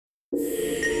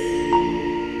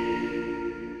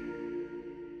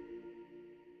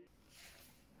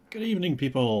Good evening,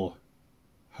 people.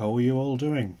 How are you all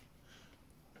doing?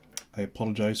 I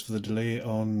apologise for the delay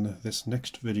on this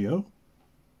next video,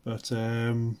 but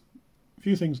a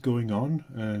few things going on,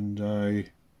 and I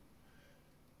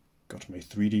got my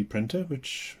 3D printer,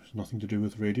 which has nothing to do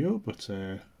with radio, but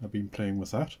I've been playing with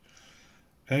that.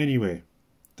 Anyway,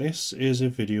 this is a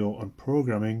video on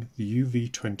programming the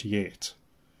UV-28.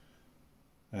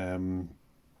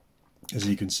 As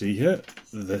you can see here,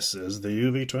 this is the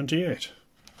UV-28.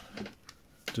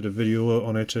 Did a video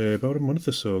on it about a month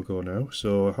or so ago now,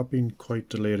 so I have been quite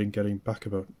delayed in getting back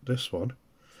about this one.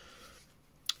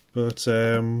 But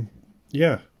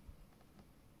yeah,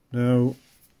 now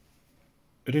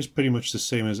it is pretty much the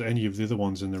same as any of the other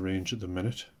ones in the range at the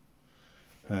minute.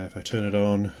 If I turn it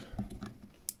on,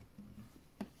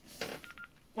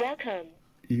 welcome.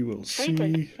 You will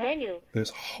see this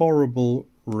horrible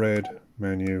red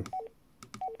menu.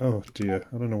 Oh dear,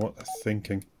 I don't know what they're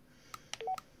thinking.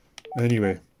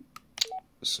 Anyway,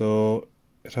 so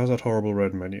it has that horrible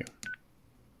red menu.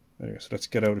 Anyway, so let's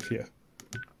get out of here.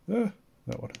 That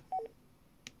one.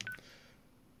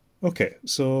 Okay,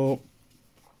 so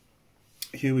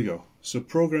here we go. So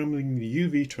programming the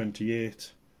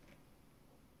UV-28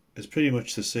 is pretty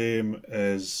much the same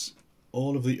as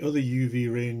all of the other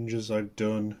UV ranges I've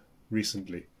done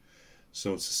recently.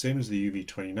 So it's the same as the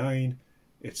UV-29,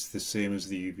 it's the same as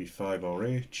the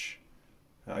UV-5RH.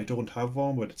 I don't have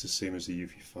one, but it's the same as the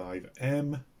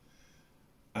UV-5M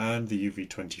and the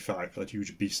UV-25, that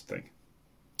huge beast thing.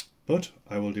 But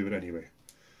I will do it anyway.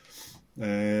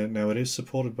 Now it is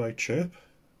supported by Chirp,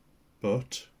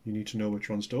 but you need to know which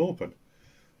ones to open.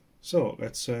 So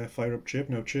let's fire up Chirp.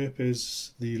 Now Chirp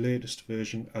is the latest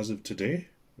version as of today,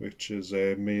 which is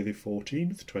May the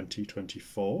 14th,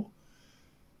 2024.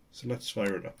 So let's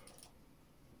fire it up.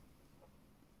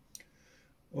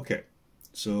 Okay,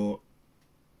 so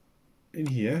in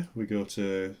here we go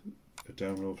to a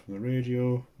download from the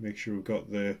radio, make sure we've got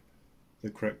the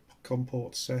correct COM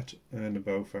port set and a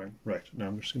Baofeng. Right, now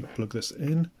I'm just going to plug this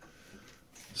in.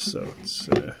 So it's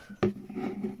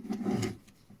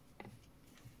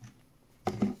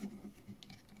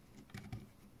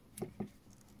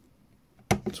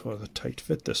rather tight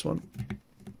fit, this one.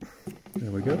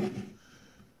 There we go.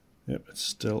 Yep, it's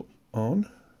still on.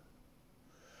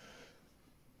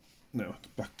 Now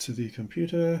back to the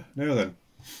computer. Now then,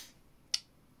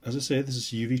 as I say, this is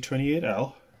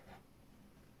UV-28L.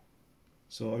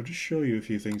 So I'll just show you a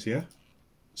few things here.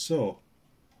 So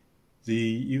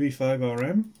the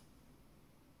UV-5RM,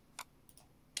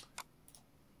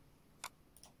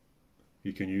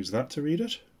 you can use that to read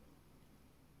it.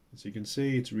 As you can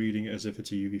see, it's reading it as if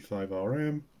it's a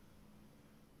UV-5RM.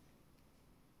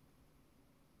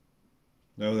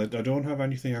 Now I don't have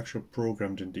anything actual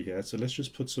programmed into here, so let's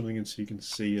just put something in so you can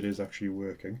see it is actually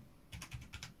working.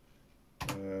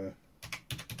 That'll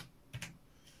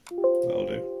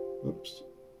do. Oops.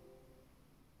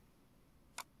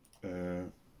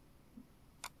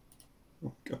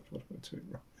 Oh god, what am I doing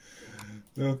wrong?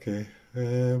 Okay,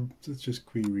 let's just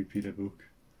quickly repeat a book.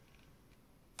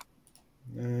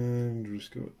 And we'll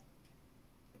just go.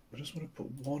 I just want to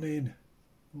put one in.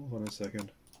 Hold on a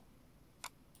second.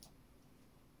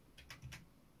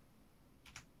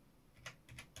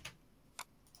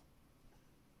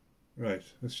 Right,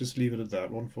 let's just leave it at that,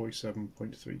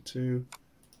 147.32.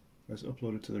 Let's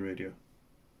upload it to the radio.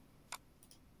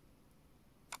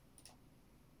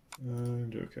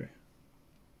 And okay.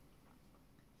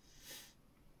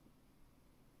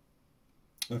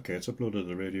 Okay, it's uploaded to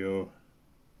the radio.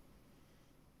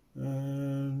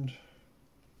 And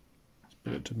let's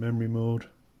put it to memory mode.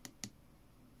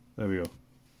 There we go.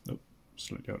 Nope,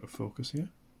 slightly out of focus here.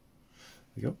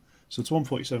 There we go. So it's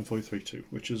 147.432,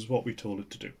 which is what we told it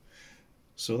to do.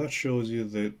 So that shows you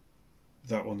that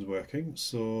that one's working.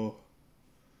 So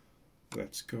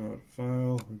let's go out of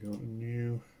file and go to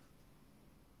new.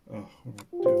 Oh, what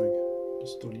am I doing?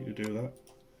 Just don't need to do that.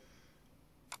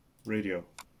 Radio,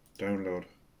 download.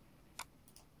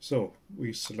 So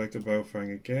we select the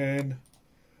Baofeng again.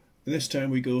 And this time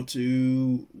we go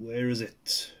to, where is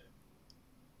it?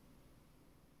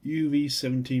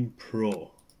 UV-17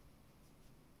 Pro.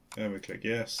 And we click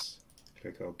yes,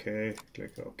 click OK,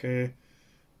 click OK.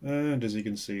 And as you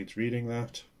can see, it's reading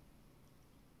that.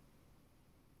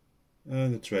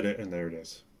 And it's read it, and there it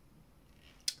is.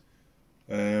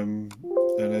 And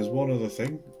there's one other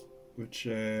thing, which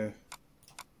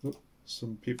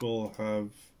some people have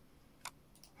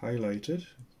highlighted.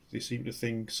 They seem to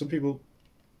think, some people,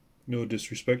 no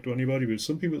disrespect to anybody, but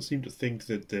some people seem to think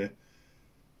that the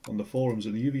on the forums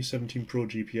that the UV-17 Pro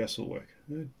GPS will work.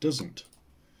 It doesn't.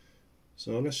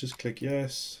 So let's just click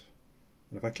yes.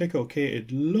 And if I click OK,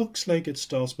 it looks like it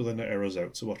starts but then it errors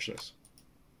out. So watch this.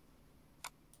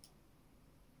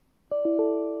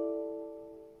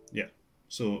 Yeah,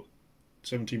 so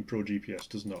 17 Pro GPS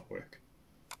does not work,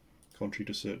 contrary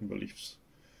to certain beliefs.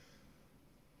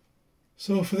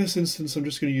 So for this instance, I'm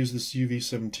just going to use this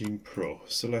UV-17 Pro.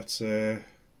 So let's get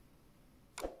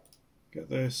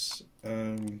this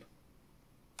and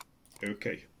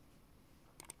OK.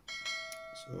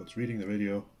 So it's reading the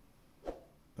video,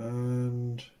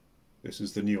 and this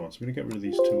is the new one. So I'm going to get rid of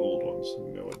these two old ones.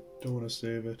 No, I don't want to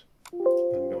save it,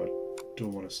 and no, I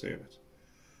don't want to save it.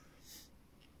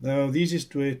 Now, the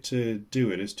easiest way to do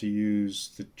it is to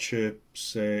use the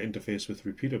Chirp's interface with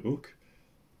Repeater Book.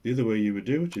 The other way you would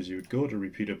do it is you would go to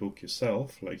Repeater Book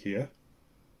yourself, like here,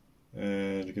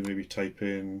 and you can maybe type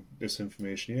in this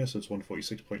information here. So it's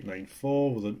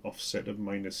 146.94 with an offset of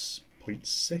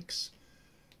 -0.6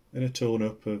 and a tone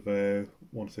up of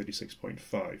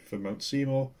 136.5 for Mount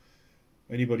Seymour.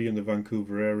 Anybody in the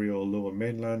Vancouver area or Lower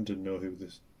Mainland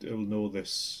will know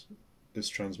this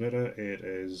transmitter. It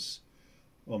is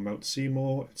on Mount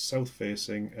Seymour. It's south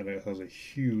facing and it has a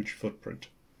huge footprint.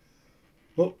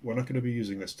 But we're not going to be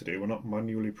using this today. We're not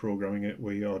manually programming it.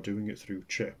 We are doing it through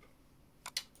Chirp.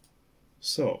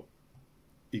 So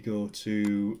you go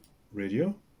to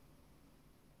radio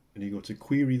and you go to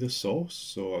query the source.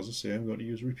 So as I say, I'm going to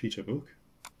use Repeater Book.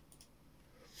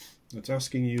 It's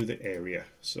asking you the area.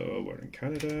 So we're in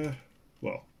Canada.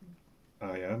 Well,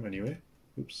 I am anyway.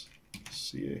 Oops.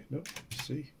 CA. No.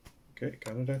 C. Okay,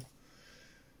 Canada.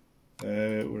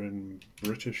 We're in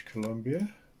British Columbia.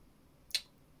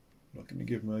 Not going to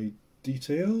give my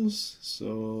details.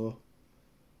 So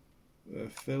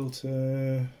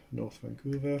filter North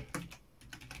Vancouver.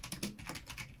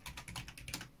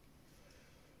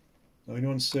 Now we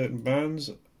want certain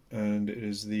bands, and it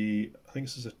is the, I think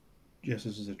this is a, yes,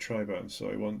 this is a tri-band. So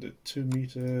I want the 2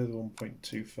 meter, the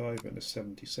 1.25, and the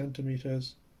 70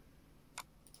 centimeters.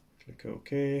 Click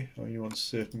OK. Now you want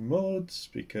certain modes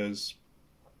because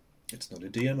it's not a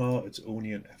DMR, it's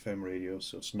only an FM radio,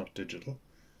 so it's not digital.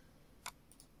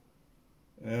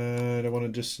 And I want a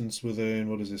distance within,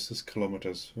 what is this? This is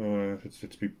kilometers.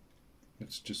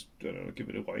 Let's just, I don't know, give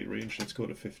it a wide range. Let's go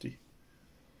to 50.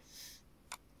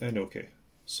 And OK.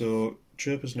 So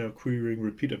Chirp is now querying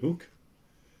Repeater Book,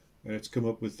 and it's come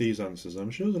up with these answers. I'm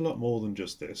sure there's a lot more than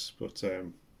just this, but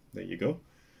there you go.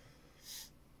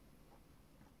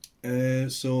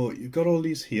 So you've got all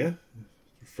these here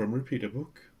from Repeater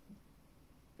Book,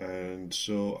 and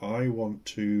so I want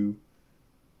to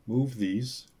move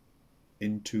these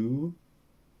into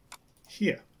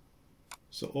here.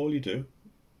 So all you do,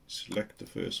 select the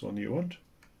first one you want,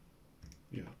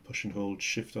 you push and hold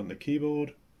shift on the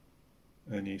keyboard,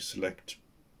 and you select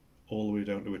all the way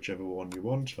down to whichever one you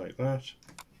want, like that,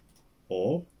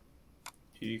 or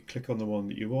you click on the one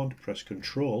that you want, press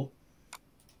Control,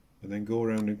 and then go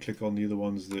around and click on the other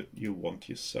ones that you want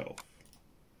yourself.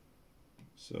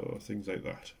 So things like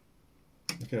that.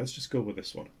 Okay, let's just go with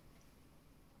this one.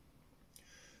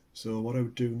 So what I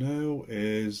would do now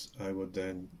is I would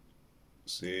then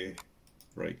say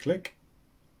right click,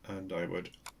 and I would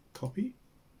copy,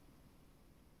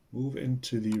 move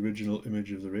into the original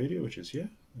image of the radio, which is here.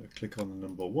 I click on the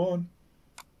number 1,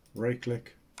 right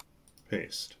click,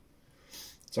 paste.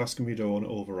 It's asking me, do I want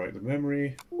to overwrite the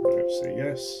memory? I would say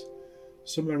yes.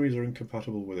 Some memories are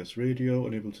incompatible with this radio,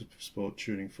 unable to support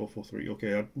tuning 443.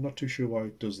 Okay, I'm not too sure why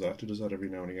it does that. It does that every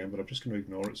now and again, but I'm just going to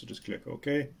ignore it, so just click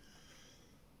OK.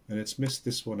 And it's missed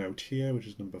this one out here, which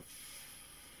is number...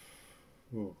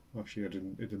 Oh, actually I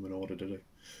didn't hit them in order, did I?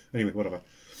 Anyway, whatever.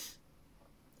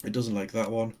 It doesn't like that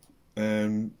one.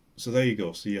 So there you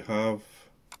go. So you have...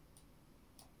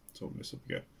 Let's open this up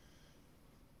again.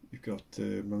 You've got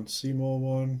the Mount Seymour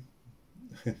one.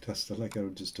 That's the, like how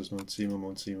it just does Mount Seymour,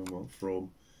 Mount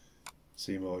from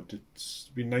Seymour. It'd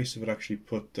be nice if it actually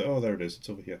put... Oh, there it is. It's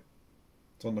over here.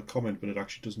 It's on the comment, but it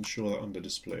actually doesn't show that on the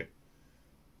display.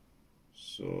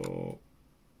 So,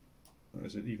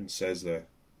 as it even says there,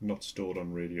 not stored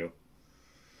on radio.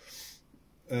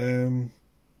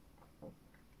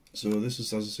 So this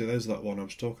is, as I say, there's that one I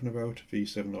was talking about,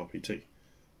 V7 RPT.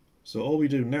 So all we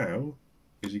do now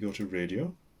is you go to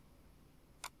radio,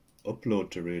 upload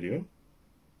to radio.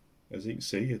 As you can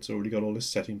see, it's already got all this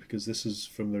setting because this is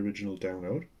from the original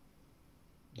download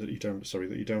that you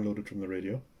downloaded from the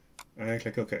radio. And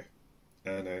click OK,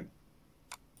 and then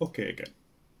OK again.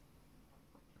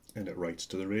 And it writes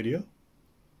to the radio,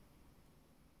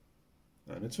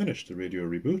 and it's finished. The radio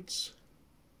reboots,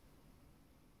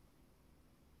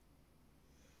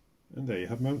 And there you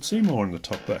have Mount Seymour on the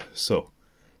top there. So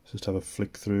let's just have a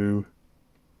flick through.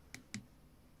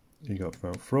 You got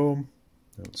Mount Frome,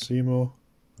 Mount Seymour,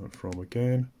 Mount Frome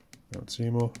again, Mount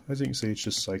Seymour. As you can see, it's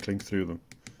just cycling through them.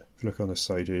 If you look on the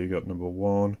side here, you got number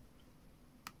 1,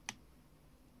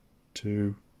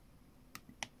 2.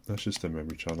 That's just the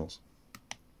memory channels.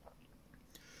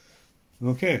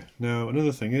 Okay, now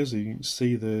another thing is you can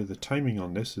see the timing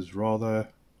on this is rather,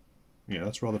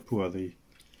 that's rather poor, the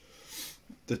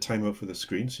timeout for the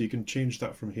screen, so you can change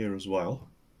that from here as well.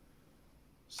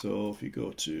 So if you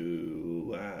go to,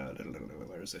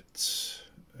 where is it?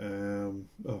 You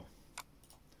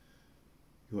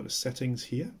go to settings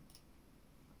here.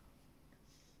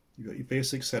 You got your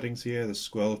basic settings here, the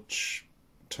squelch,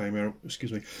 timeout,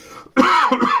 excuse me,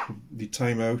 the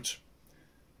timeout.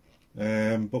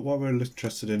 But what we're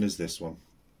interested in is this one.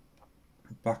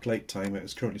 Backlight timer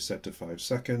is currently set to 5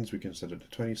 seconds. We can set it to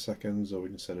 20 seconds, or we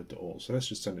can set it to all. So let's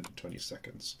just set it to 20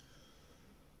 seconds.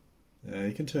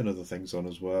 You can turn other things on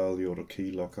as well. The auto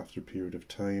key lock after a period of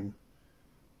time.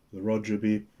 The Roger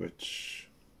beep, which,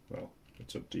 well,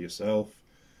 it's up to yourself.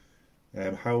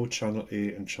 How channel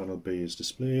A and channel B is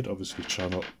displayed. Obviously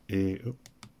channel A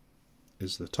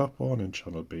is the top one and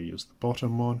channel B is the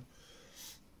bottom one.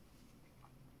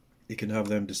 You can have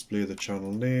them display the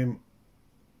channel name,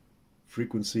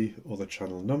 frequency, or the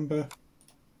channel number. You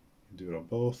can do it on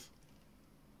both.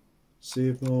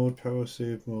 Save mode, power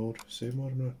save mode,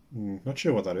 I'm not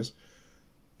sure what that is.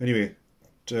 Anyway,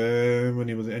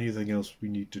 anything else we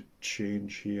need to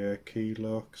change here? Key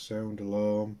lock, sound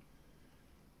alarm,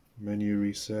 menu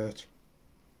reset,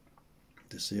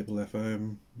 disable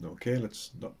FM. Okay,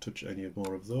 let's not touch any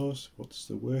more of those. What's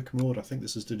the work mode? I think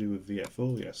this is to do with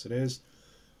VFO. Yes, it is.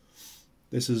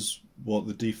 This is what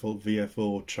the default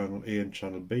VFO channel A and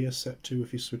channel B are set to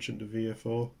if you switch into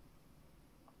VFO.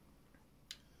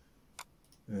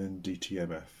 And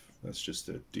DTMF. That's just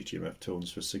the DTMF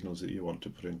tones for signals that you want to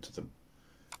put into them.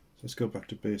 So let's go back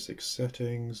to basic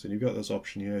settings, and you've got this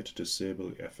option here to disable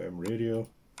the FM radio.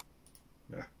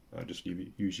 I just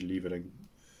usually leave it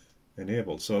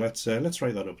enabled. So let's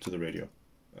write that up to the radio.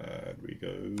 And we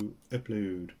go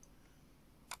upload,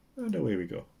 and away we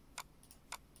go.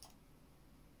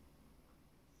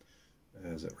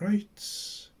 As it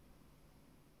writes,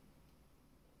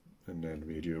 and then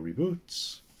radio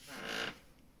reboots.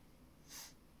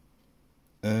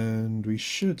 And we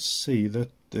should see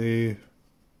that the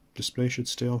display should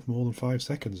stay on for more than 5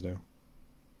 seconds now.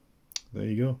 There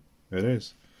you go, it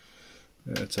is.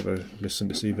 Let's have a listen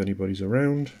to see if anybody's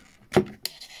around.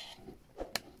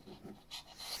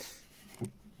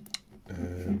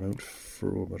 Mount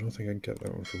Frome, I don't think I can get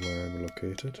that one from where I'm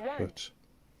located. 1, but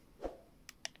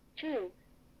 2,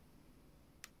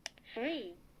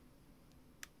 3,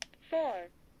 4,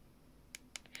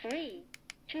 3,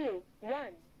 2, 1,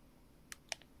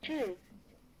 2.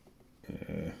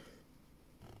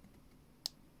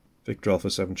 Victor Alpha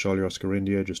 7 Charlie Oscar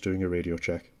India, just doing a radio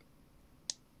check.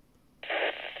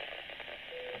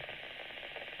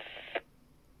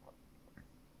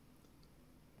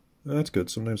 That's good.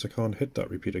 Sometimes I can't hit that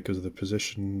repeater because of the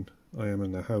position I am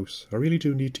in the house. I really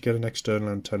do need to get an external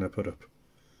antenna put up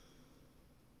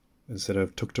instead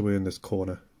of tucked away in this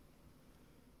corner.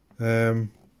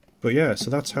 But yeah, so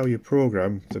that's how you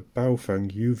program the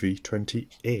Baofeng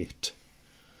UV-28.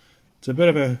 It's a bit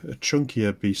of a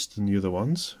chunkier beast than the other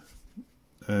ones.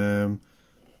 I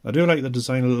do like the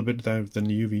design a little bit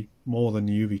more than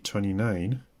the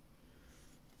UV-29.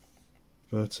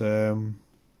 But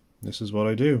this is what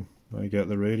I do. I get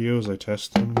the radios, I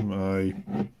test them, I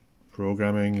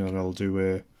programming, and I'll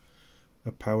do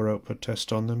a power output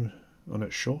test on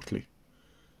it shortly.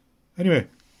 Anyway,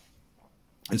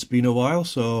 it's been a while,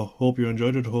 so hope you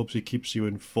enjoyed it. Hope it keeps you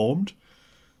informed.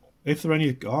 If there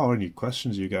are any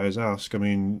questions you guys ask, I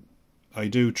mean, I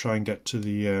do try and get to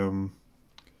the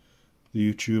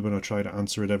YouTube, and I try to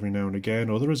answer it every now and again.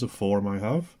 Or there is a forum I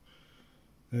have.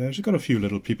 I've got a few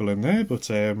little people in there, but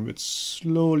it's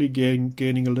slowly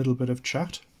gaining a little bit of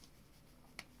chat.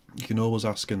 You can always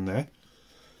ask in there.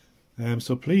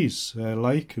 So please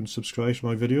like and subscribe to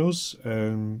my videos.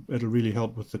 It'll really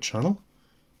help with the channel,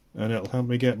 and it'll help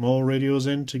me get more radios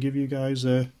in to give you guys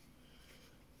an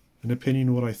opinion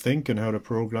of what I think and how to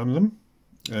program them.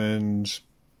 And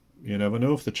you never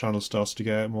know, if the channel starts to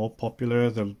get more popular,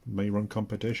 they may run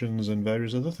competitions and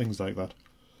various other things like that.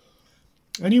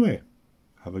 Anyway,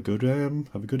 have a good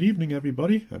evening,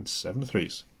 everybody, and 7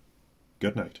 threes.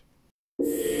 Good night.